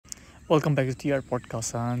Welcome back to Teayard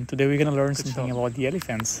podcast, and today we're gonna learn something about the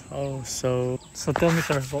elephants. So tell me,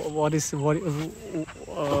 sir, what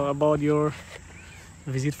about your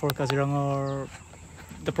visit for Kaziranga or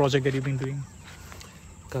the project that you've been doing?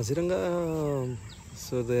 Kaziranga,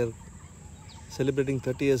 so they're celebrating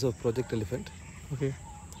 30 years of Project Elephant. Okay.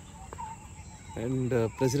 And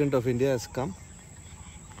President of India has come.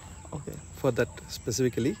 Okay. For that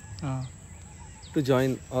specifically, to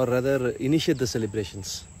join or rather initiate the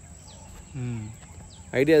celebrations.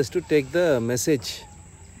 Idea is to take the message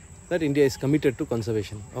that India is committed to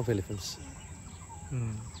conservation of elephants.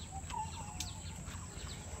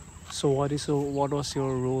 So what was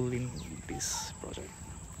your role in this project?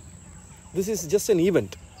 This is just an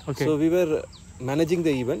event. Okay. So we were managing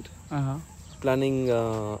the event, planning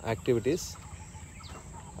activities.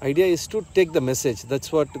 Idea is to take the message.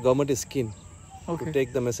 That's what government is keen. Okay. To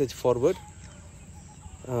take the message forward.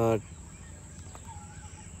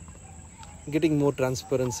 Getting more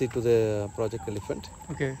transparency to the Project Elephant.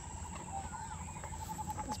 Okay.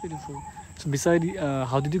 That's beautiful. So beside,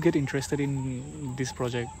 how did you get interested in this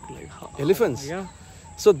project? Elephants? Yeah.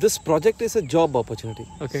 So this project is a job opportunity.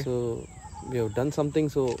 Okay. So we have done something,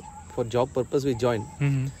 so for job purpose we joined.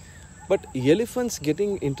 But elephants,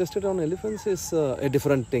 getting interested on elephants is a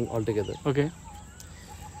different thing altogether. Okay.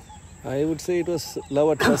 I would say it was love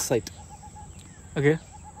at first sight. Okay.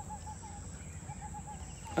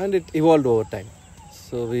 And it evolved over time.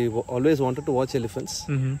 So we always wanted to watch elephants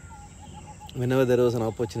whenever there was an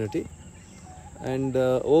opportunity. And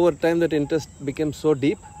over time that interest became so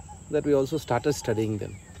deep that we also started studying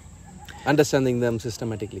them, understanding them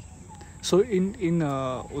systematically. So in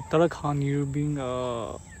Uttarakhand, you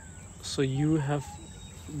have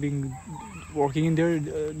been working in their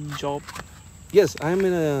job? Yes, I am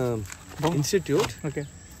in a institute. Okay.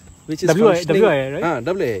 Which is WIA, right?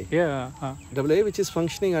 WIA. Yeah. WIA, which is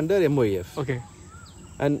functioning under MOEF. Okay.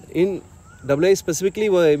 And in WIA specifically,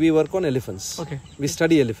 we work on elephants. Okay. We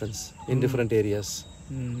study elephants in different areas.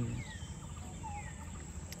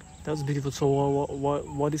 That's beautiful. So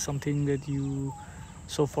what is something that you,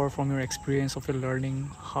 so far from your experience of your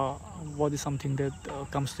learning, what is something that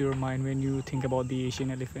comes to your mind when you think about the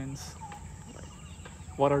Asian elephants?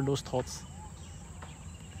 What are those thoughts?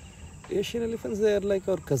 Asian elephants, they are like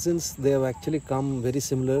our cousins. They have actually come very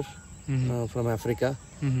similar from Africa.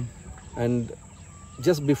 And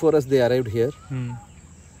just before us, they arrived here.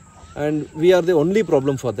 And we are the only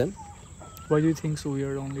problem for them. Why do you think so? We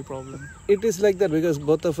are the only problem? It is like that because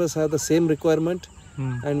both of us have the same requirement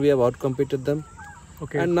and we have outcompeted them.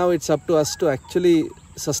 Okay. And now it's up to us to actually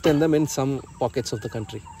sustain them in some pockets of the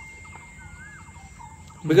country.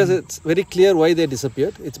 Because it's very clear why they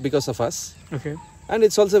disappeared. It's because of us. Okay. And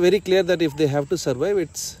it's also very clear that if they have to survive,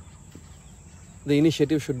 the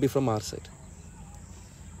initiative should be from our side.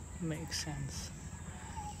 Makes sense.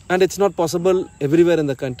 And it's not possible everywhere in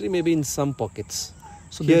the country, maybe in some pockets.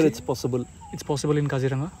 So here it's possible. It's possible in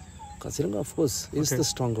Kaziranga? Kaziranga, of course, is the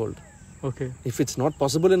stronghold. Okay. If it's not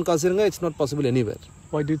possible in Kaziranga, it's not possible anywhere.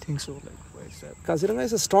 Why do you think so? Why is that? Kaziranga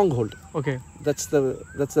is a stronghold. Okay. That's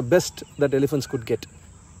the best that elephants could get.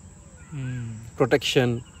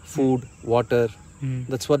 Protection, food, water.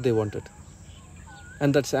 That's what they wanted.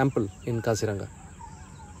 And that's ample in Kaziranga.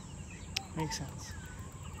 Makes sense.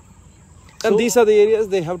 And these are the areas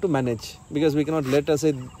they have to manage, because we cannot let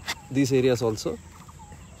aside these areas also.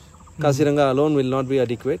 Kaziranga alone will not be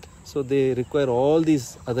adequate. So they require all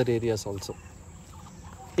these other areas also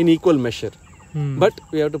in equal measure. But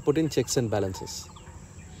we have to put in checks and balances.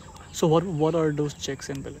 So what are those checks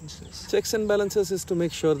and balances? Checks and balances is to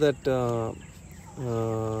make sure that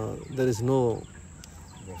there is no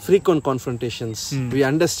frequent confrontations. We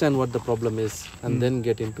understand what the problem is and then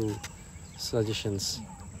get into suggestions.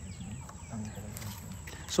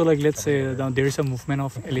 So let's say now there is a movement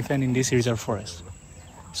of elephant in this reserve forest.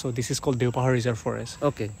 So this is called Deopahar Reserve Forest.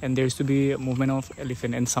 Okay. And there is to be a movement of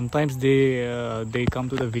elephant, and sometimes they come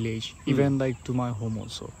to the village, even like to my home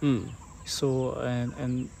also. So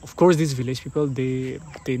and of course these village people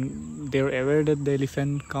they're aware that the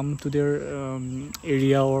elephant come to their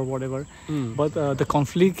area or whatever. But the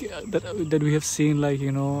conflict that we have seen,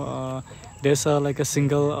 there's a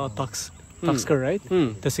single Tusker, right?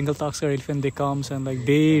 The single Tusker elephant, they comes and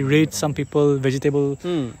they raid some people vegetable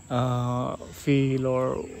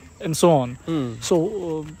field and so on.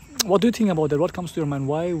 So what do you think about that? What comes to your mind?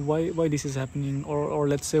 Why this is happening? Or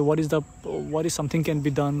let's say what is something can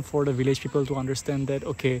be done for the village people to understand that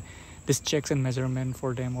this checks and measurement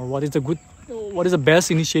for them, or what is the best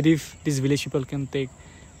initiative these village people can take,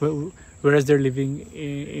 whereas they're living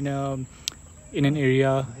in an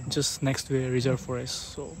area just next to a reserve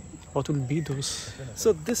forest. So What will be those?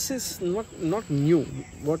 So this is not new.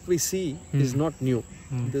 What we see is not new.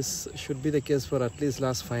 This should be the case for at least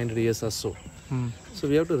last 500 years or so. So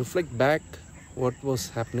we have to reflect back what was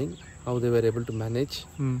happening, how they were able to manage,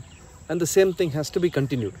 and the same thing has to be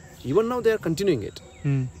continued. Even now they are continuing it.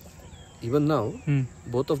 Even now,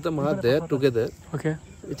 both of them are there together, Okay.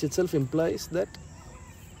 which itself implies that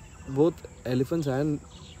both elephants and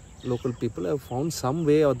local people have found some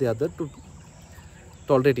way or the other to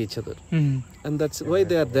tolerate each other. And that's why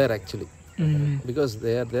they are there actually. Because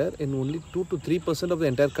they are there in only 2 to 3% of the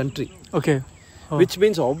entire country. Okay. Oh. Which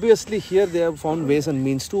means obviously here they have found ways and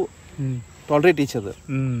means to tolerate each other.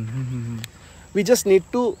 We just need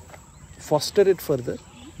to foster it further.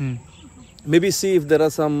 Maybe see if there are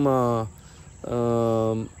some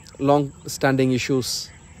long-standing issues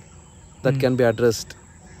that can be addressed.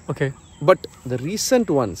 Okay. But the recent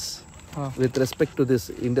ones, with respect to this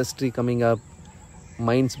industry coming up,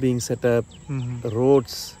 mines being set up,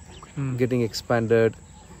 roads getting expanded,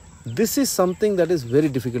 this is something that is very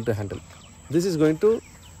difficult to handle. This is going to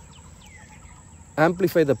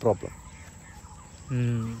amplify the problem.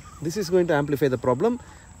 This is going to amplify the problem,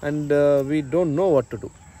 and we don't know what to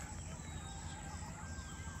do.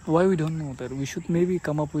 Why we don't know that? We should maybe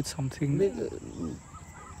come up with something.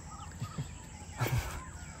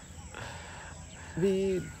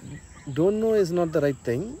 We don't know is not the right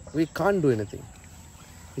thing. We can't do anything.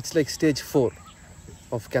 It's like stage 4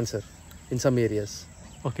 of cancer in some areas.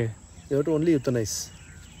 Okay. You have to only euthanize.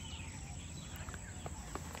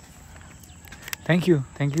 Thank you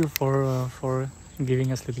for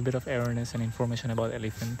giving us a little bit of awareness and information about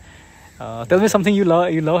elephant. Tell me something you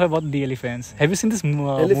love about the elephants. Have you seen this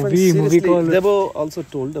movie called? Debo also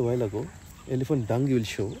told a while ago, elephant dung you will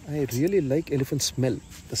show. I really like elephant smell.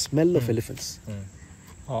 The smell of elephants.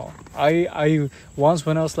 Oh, I once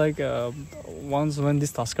when I was like once when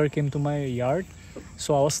this tusker came to my yard,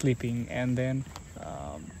 so I was sleeping and then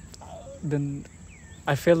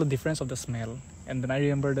I felt the difference of the smell. And then I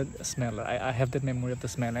remember that smell. I have that memory of the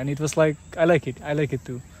smell, and it was like I like it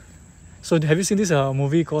too. So have you seen this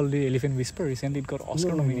movie called The Elephant Whisper? Recently it got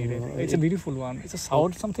Oscar nominated. It's a beautiful one. It's a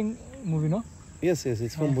South something movie, no? Yes,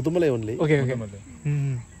 it's from Mudumalai only. Okay.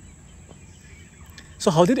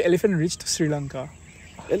 So how did the elephant reach to Sri Lanka?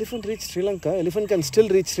 Elephant reached Sri Lanka. Elephant can still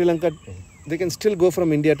reach Sri Lanka. They can still go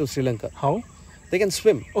from India to Sri Lanka. How? They can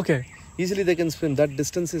swim. Okay. Easily they can swim. That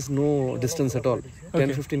distance is no distance at all.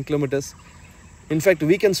 10-15 kilometers. In fact,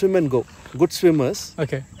 we can swim and go. Good swimmers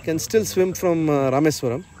can still swim from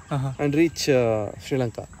Rameswaram and reach Sri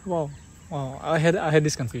Lanka. Wow. I had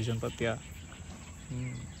this confusion, but yeah.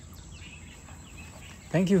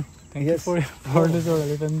 Thank you for this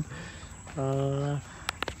elephant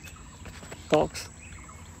talks.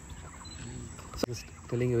 Just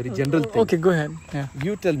telling a very general thing. Okay, go ahead. Yeah.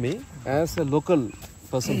 You tell me, as a local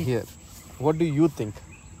person here, what do you think?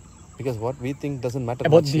 Because what we think doesn't matter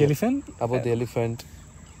about much the here. elephant. About the elephant,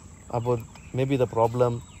 about maybe the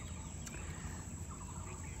problem.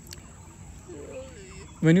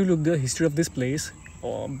 When you look the history of this place,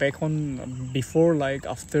 back on before, like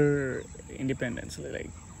after independence, like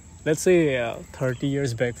let's say 30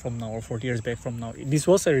 years back from now or 40 years back from now, this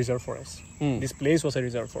was a reserve forest. This place was a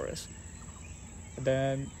reserve forest.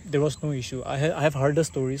 Then there was no issue. I have heard the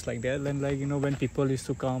stories like that. Then when people used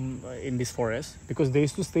to come in this forest, because they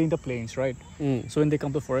used to stay in the plains, right? So when they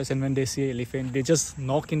come to forest and when they see an elephant, they just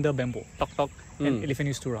knock in the bamboo, tock tock, and elephant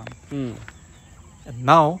used to run. And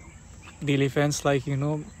now the elephants,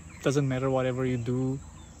 doesn't matter whatever you do,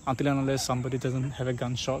 until and unless somebody doesn't have a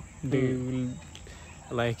gunshot, they will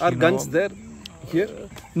Are guns there here?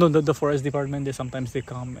 No, the forest department, they sometimes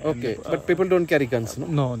come. Okay, but people don't carry guns,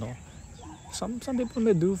 no? No. Some people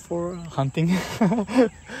may do for hunting,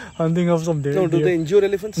 hunting of some deer. No, do they injure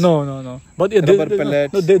elephants? No. But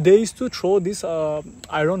they used to throw this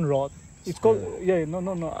iron rod. It's called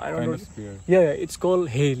iron rod. Yeah, it's called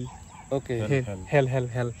hail. Okay. Hail.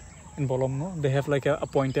 In Bolom, no, they have like a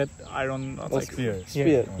pointed iron spear.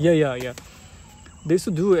 Yeah. They used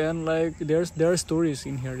to do, and there are stories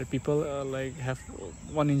in here that people have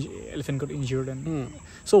one elephant got injured, and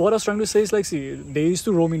so what I was trying to say is see, they used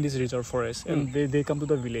to roam in this reserve forest, and they come to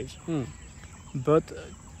the village. But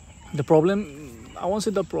the problem, I won't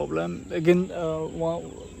say the problem again.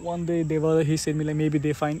 One day he said me maybe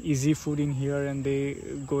they find easy food in here and they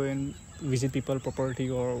go and visit people property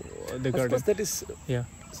or the garden. Of course, that is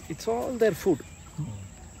it's all their food.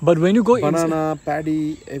 But when you go banana,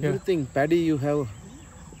 paddy, everything. Paddy, you have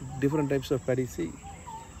different types of paddy. See.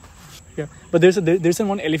 Yeah, but there's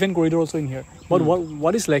one elephant corridor also in here. But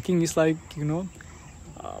what is lacking is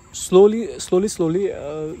slowly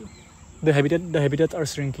the habitat are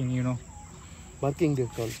shrinking, you know. Barking they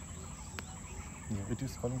call. Yeah, it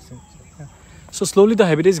is calling since. So slowly the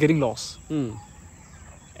habitat is getting lost. Mm.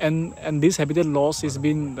 And this habitat loss is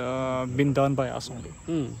been done by us only.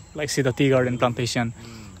 Like say the Teayard and plantation,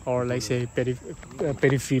 or like say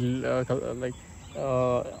perifill,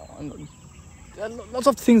 lots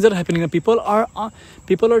of things that are happening. And people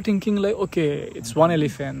are thinking like, okay, it's one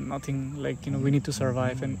elephant, nothing, like, you know, we need to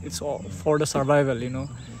survive, and it's all for the survival, you know.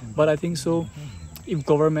 But I think so, if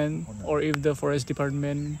government or if the forest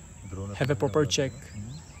department have a proper check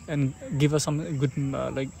and give us some good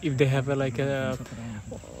like if they have a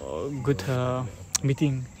good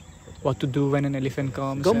meeting what to do when an elephant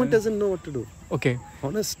comes. Government doesn't know what to do. Okay.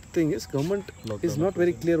 Honest thing is, government is not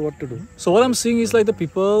very clear what to do. So what I'm seeing is like the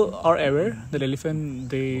people are aware that elephant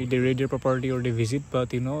they raid their property or they visit,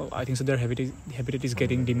 but you know, I think so their habitat is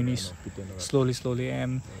getting diminished slowly,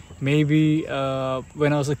 and maybe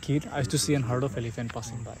when I was a kid I used to see a herd of elephant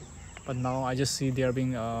passing by, but now I just see they are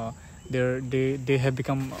being they have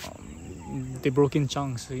become they broke in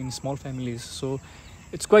chunks in small families. So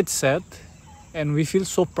it's quite sad, and we feel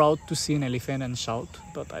so proud to see an elephant and shout,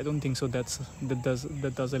 but I don't think so that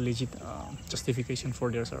does a legit justification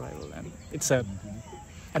for their survival, and it's sad.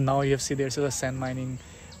 And now you have seen there's a sand mining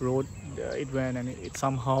road, it went and it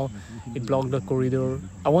somehow it blocked the corridor.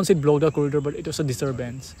 I won't say it blocked the corridor, but it was a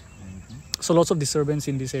disturbance. So lots of disturbance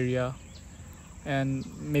in this area, and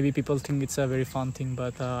maybe people think it's a very fun thing,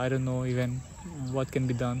 but I don't know even what can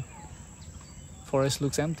be done. Forest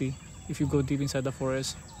looks empty. If you go deep inside the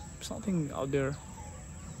forest, there's nothing out there.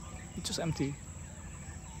 It's just empty.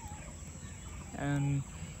 And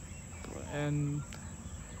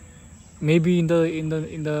maybe in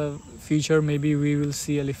the future, maybe we will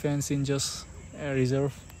see elephants in just a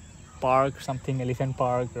reserve park, something elephant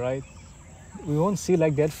park, right? We won't see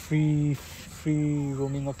like that free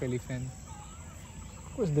roaming of elephant.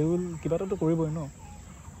 Of course, they will keep out of the corridor, no?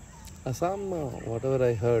 Assam, whatever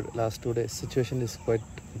I heard last 2 days, situation is quite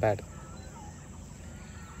bad.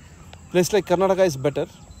 Place like Karnataka is better.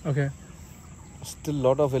 Okay. Still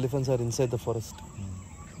lot of elephants are inside the forest.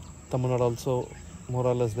 Tamil Nadu also more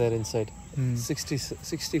or less there inside.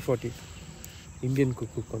 60-40. Indian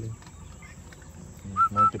cuckoo calling.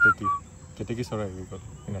 More Keteki Sarai we call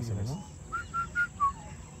in SMS.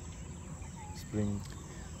 Spring.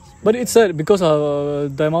 But it's sad because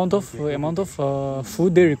the amount of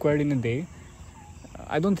food they required in a day,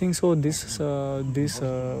 I don't think so. This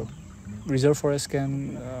reserve forest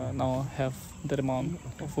can now have that amount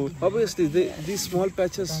of food. Obviously, these small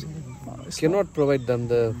patches cannot provide them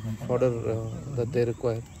the fodder that they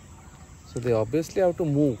require. So they obviously have to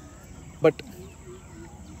move. But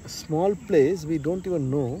small place, we don't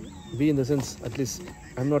even know. We, in the sense, at least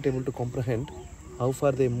I'm not able to comprehend how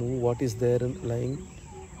far they move, what is there lying.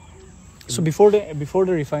 So before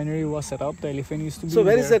the refinery was set up, the elephant used to be. So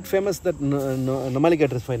where there. is that famous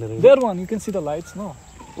Namaligat refinery? There one, you can see the lights, no?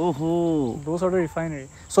 Oh, those are the refinery.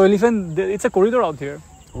 So elephant, it's a corridor out here.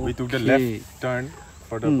 We took the left turn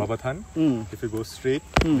for the Babathan. If you go straight,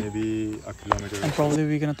 maybe a kilometer. And probably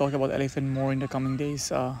we're gonna talk about elephant more in the coming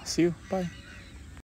days. See you. Bye.